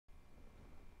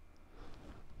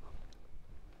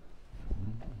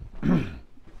Well,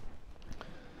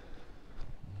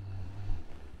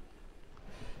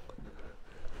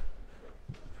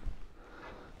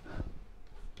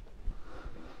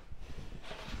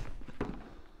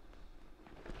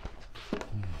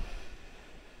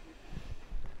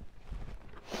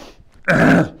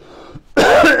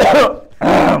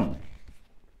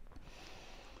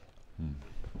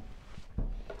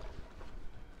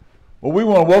 we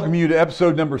want to welcome you to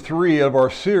episode number 3 of our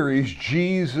series,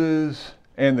 Jesus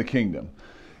and the Kingdom.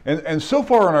 And so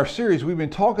far in our series, we've been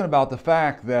talking about the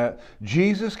fact that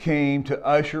Jesus came to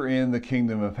usher in the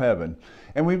kingdom of heaven.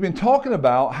 And we've been talking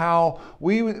about how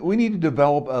we need to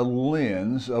develop a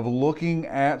lens of looking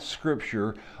at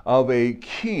Scripture of a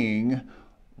king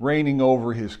reigning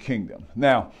over his kingdom.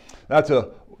 Now, that's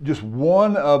just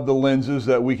one of the lenses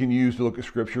that we can use to look at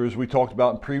Scripture, as we talked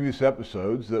about in previous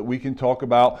episodes, that we can talk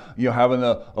about, having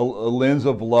a lens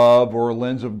of love or a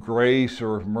lens of grace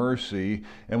or of mercy.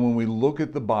 And when we look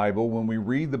at the Bible, when we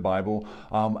read the Bible,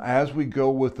 as we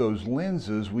go with those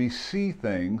lenses, we see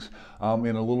things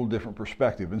in a little different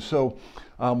perspective. And so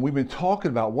we've been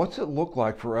talking about what's it look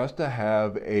like for us to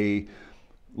have a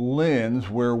lens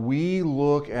where we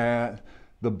look at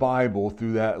the Bible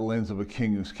through that lens of a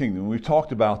king's kingdom. We've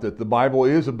talked about that the Bible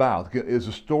is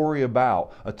a story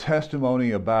about, a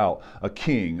testimony about a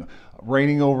king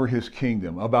reigning over his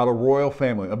kingdom, about a royal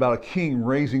family, about a king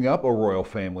raising up a royal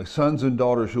family, sons and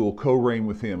daughters who will co-reign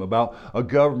with him, about a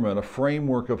government, a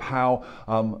framework of how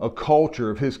a culture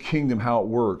of his kingdom, how it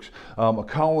works, a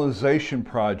colonization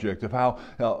project of how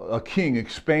a king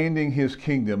expanding his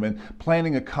kingdom and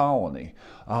planning a colony.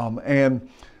 And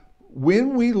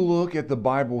when we look at the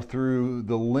Bible through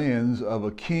the lens of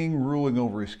a king ruling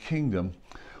over his kingdom,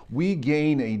 we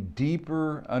gain a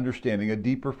deeper understanding, a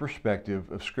deeper perspective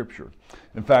of Scripture.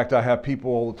 In fact, I have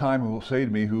people all the time who will say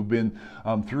to me, who've been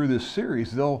through this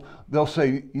series, they'll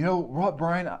say,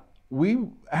 Brian,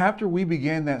 after we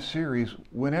began that series,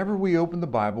 whenever we opened the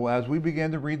Bible, as we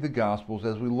began to read the Gospels,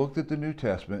 as we looked at the New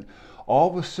Testament, all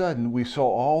of a sudden we saw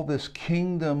all this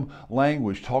kingdom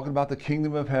language talking about the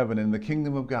kingdom of heaven and the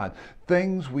kingdom of God,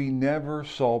 things we never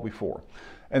saw before.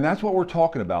 And that's what we're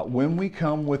talking about. When we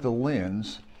come with a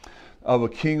lens of a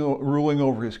king ruling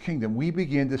over his kingdom, we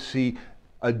begin to see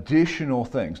additional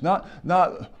things, not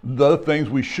the things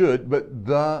we should, but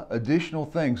the additional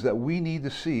things that we need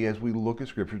to see as we look at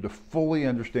Scripture to fully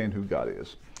understand who God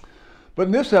is. But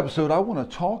in this episode, I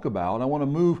want to talk about, I want to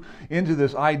move into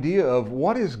this idea of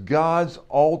what is God's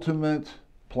ultimate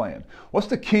plan? What's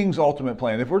the king's ultimate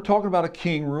plan? If we're talking about a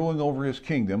king ruling over his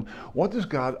kingdom, what does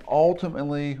God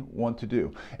ultimately want to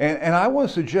do? And I want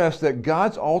to suggest that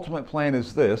God's ultimate plan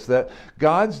is this, that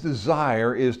God's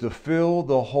desire is to fill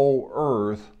the whole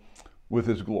earth with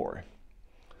his glory.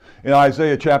 In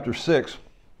Isaiah chapter 6,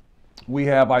 we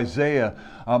have Isaiah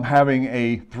having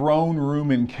a throne room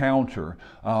encounter,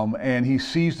 and he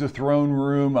sees the throne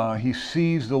room, he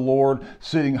sees the Lord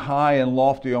sitting high and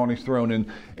lofty on his throne. And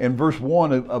in verse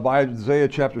 1 of Isaiah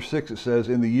chapter 6, it says,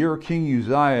 "In the year King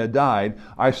Uzziah died,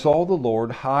 I saw the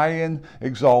Lord high and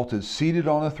exalted, seated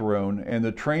on a throne, and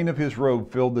the train of his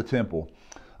robe filled the temple.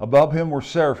 Above him were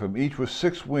seraphim, each with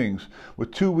 6 wings.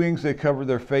 With 2 wings they covered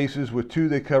their faces, with 2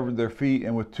 they covered their feet,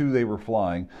 and with 2 they were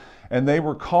flying. And they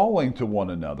were calling to one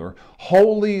another,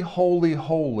 Holy, holy,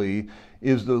 holy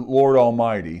is the Lord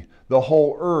Almighty. The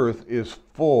whole earth is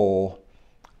full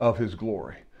of his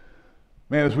glory."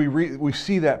 Man, as we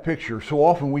see that picture, so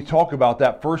often we talk about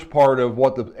that first part of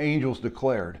what the angels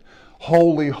declared.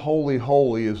 Holy, holy,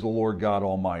 holy is the Lord God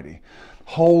Almighty.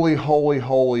 Holy, holy,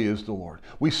 holy is the Lord.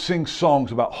 We sing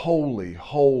songs about holy,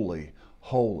 holy,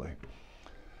 holy.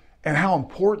 And how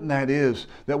important that is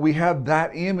that we have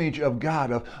that image of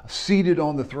God seated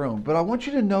on the throne. But I want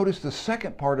you to notice the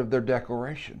second part of their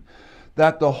declaration,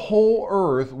 that the whole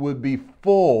earth would be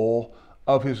full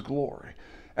of his glory.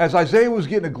 As Isaiah was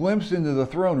getting a glimpse into the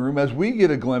throne room, as we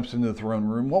get a glimpse into the throne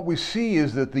room, what we see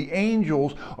is that the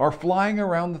angels are flying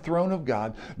around the throne of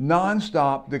God,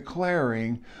 nonstop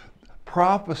declaring,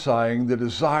 prophesying the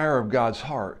desire of God's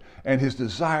heart. And his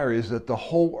desire is that the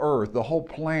whole earth, the whole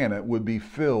planet would be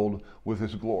filled with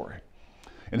his glory.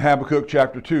 In Habakkuk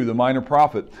chapter 2, the minor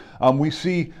prophet, we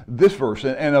see this verse,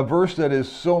 and a verse that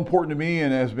is so important to me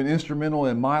and has been instrumental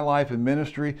in my life and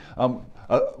ministry.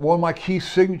 One of my key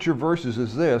signature verses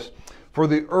is this: "For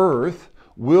the earth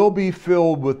will be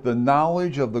filled with the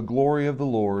knowledge of the glory of the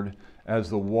Lord as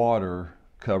the water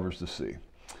covers the sea."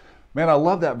 Man, I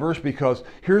love that verse because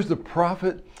here's the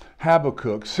prophet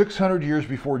Habakkuk 600 years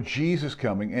before Jesus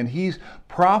coming, and he's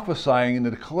prophesying and to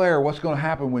declare what's going to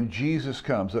happen when Jesus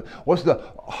comes. What's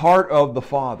the heart of the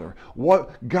Father?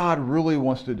 What God really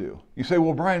wants to do. You say,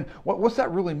 well, Brian, what's that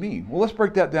really mean? Well, let's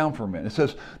break that down for a minute. It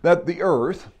says that the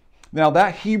earth, now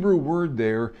that Hebrew word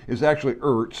there is actually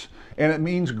earths, and it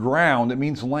means ground, it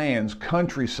means lands,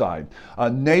 countryside,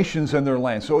 nations and their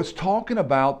lands. So it's talking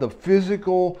about the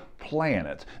physical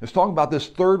planet. It's talking about this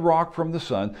third rock from the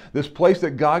sun, this place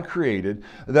that God created,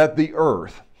 that the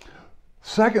earth,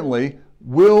 secondly,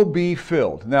 will be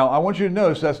filled. Now, I want you to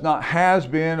notice that's not has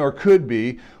been or could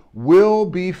be. Will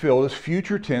be filled is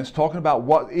future tense, talking about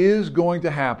what is going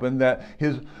to happen, that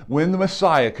when the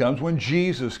Messiah comes, when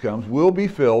Jesus comes, will be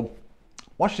filled,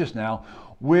 watch this now,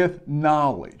 with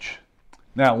knowledge.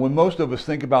 Now, when most of us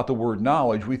think about the word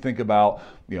knowledge, we think about,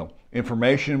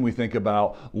 information, we think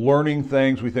about learning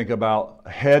things, we think about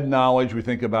head knowledge, we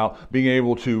think about being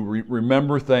able to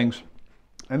remember things,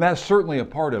 and that's certainly a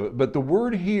part of it. But the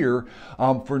word here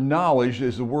for knowledge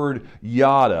is the word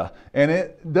yada, and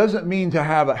it doesn't mean to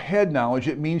have a head knowledge,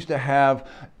 it means to have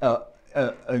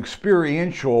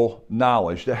experiential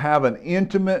knowledge, to have an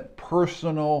intimate,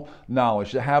 personal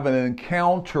knowledge, to have an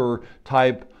encounter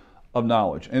type of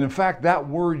knowledge. And in fact, that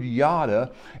word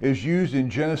yada is used in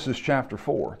Genesis chapter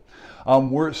 4,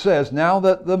 where it says, now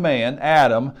that the man,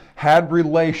 Adam, had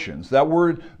relations. That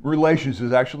word relations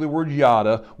is actually the word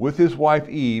yada with his wife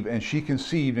Eve, and she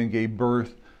conceived and gave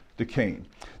birth to Cain.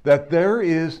 That there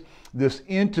is this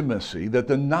intimacy, that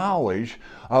the knowledge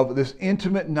of this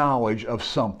intimate knowledge of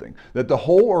something, that the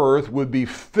whole earth would be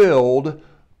filled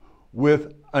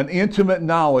with an intimate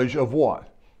knowledge of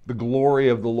what? The glory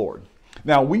of the Lord.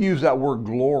 Now, we use that word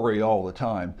glory all the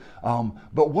time,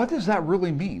 but what does that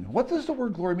really mean? What does the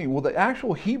word glory mean? Well, the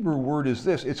actual Hebrew word is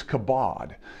this, it's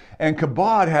kabod. And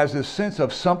kabod has this sense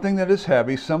of something that is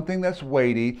heavy, something that's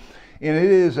weighty, and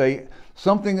it is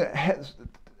something that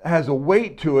has a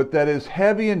weight to it that is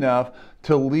heavy enough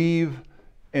to leave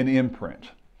an imprint.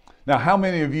 Now, how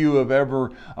many of you have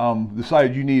ever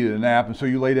decided you needed a nap, and so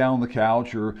you lay down on the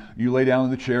couch or you lay down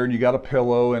in the chair and you got a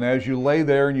pillow, and as you lay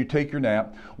there and you take your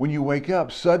nap, when you wake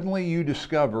up, suddenly you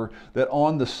discover that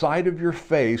on the side of your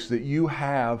face that you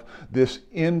have this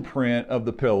imprint of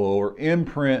the pillow or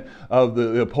imprint of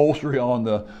the upholstery on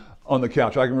the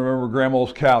couch. I can remember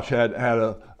Grandma's couch had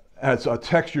a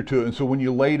texture to it, and so when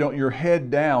you laid on your head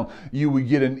down, you would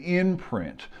get an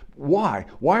imprint. Why?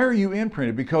 Why are you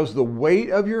imprinted? Because the weight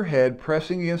of your head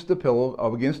pressing against the pillow,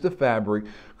 against the fabric,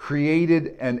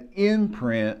 created an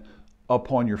imprint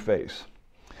upon your face.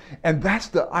 And that's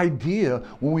the idea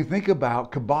when we think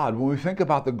about kabod, when we think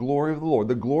about the glory of the Lord.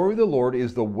 The glory of the Lord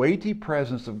is the weighty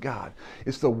presence of God.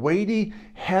 It's the weighty,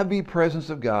 heavy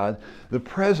presence of God, the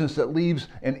presence that leaves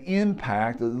an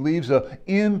impact, that leaves an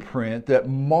imprint that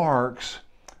marks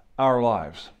our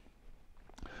lives.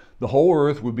 The whole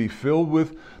earth would be filled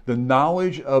with the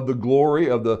knowledge of the glory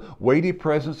of the weighty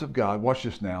presence of God. Watch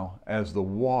this now, as the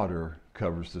water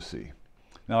covers the sea.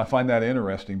 Now, I find that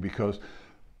interesting because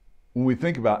when we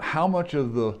think about how much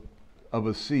of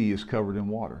a sea is covered in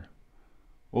water,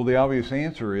 well, the obvious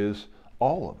answer is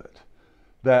all of it.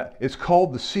 That it's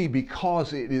called the sea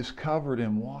because it is covered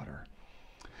in water.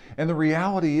 And the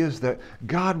reality is that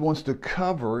God wants to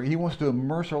cover, He wants to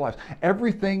immerse our lives.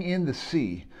 Everything in the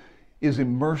sea is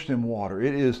immersed in water.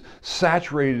 It is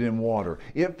saturated in water.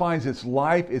 It finds its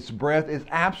life, its breath, its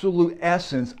absolute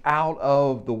essence out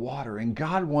of the water. And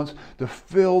God wants to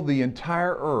fill the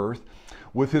entire earth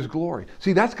with His glory.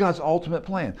 See, that's God's ultimate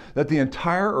plan, that the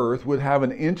entire earth would have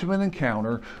an intimate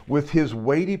encounter with His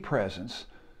weighty presence,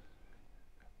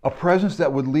 a presence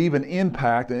that would leave an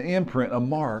impact, an imprint, a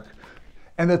mark,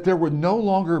 and that there would no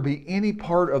longer be any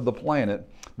part of the planet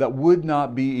that would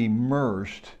not be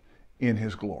immersed in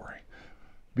His glory.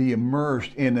 Be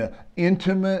immersed in an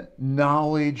intimate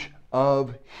knowledge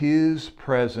of His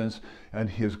presence and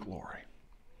His glory.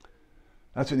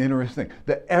 That's an interesting thing,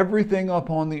 that everything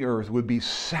upon the earth would be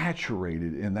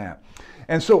saturated in that.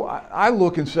 And so I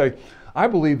look and say, I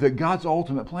believe that God's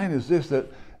ultimate plan is this, that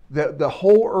the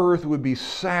whole earth would be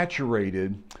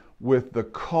saturated with the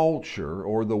culture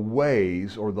or the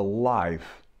ways or the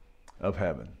life of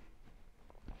heaven.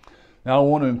 Now, I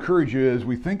want to encourage you as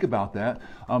we think about that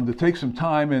to take some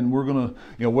time, and we're going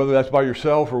to, whether that's by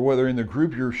yourself or whether in the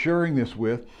group you're sharing this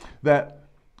with, that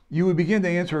you would begin to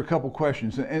answer a couple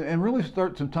questions and really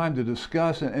start some time to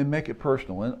discuss and make it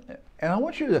personal. And I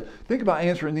want you to think about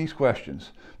answering these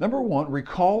questions. Number one,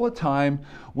 recall a time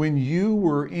when you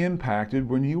were impacted,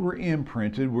 when you were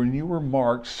imprinted, when you were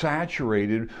marked,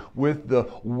 saturated with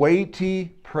the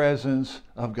weighty presence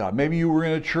of God. Maybe you were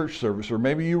in a church service, or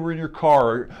maybe you were in your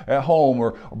car at home,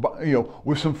 or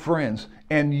with some friends,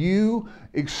 and you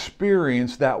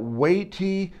experienced that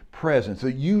weighty presence,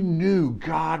 that you knew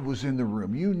God was in the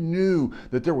room. You knew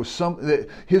that there was that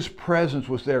His presence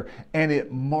was there, and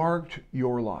it marked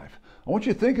your life. I want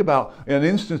you to think about an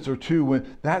instance or two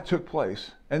when that took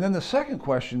place. And then the second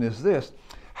question is this: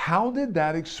 how did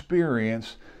that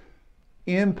experience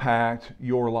impact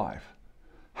your life?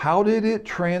 How did it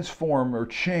transform or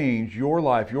change your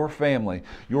life, your family,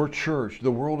 your church,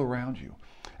 the world around you?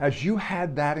 As you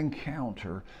had that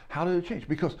encounter, how did it change?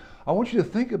 Because I want you to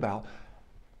think about,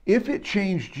 if it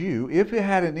changed you, if it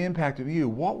had an impact on you,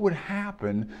 what would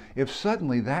happen if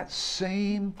suddenly that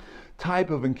same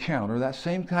type of encounter, that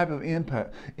same type of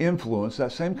impact, influence,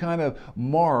 that same kind of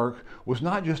mark was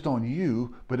not just on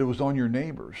you, but it was on your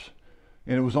neighbors,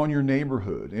 and it was on your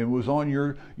neighborhood, and it was on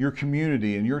your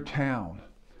community and your town.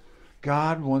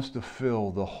 God wants to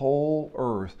fill the whole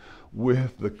earth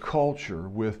with the culture,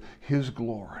 with His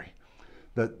glory,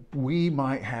 that we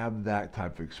might have that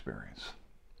type of experience.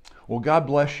 Well, God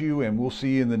bless you, and we'll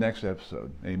see you in the next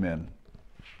episode. Amen.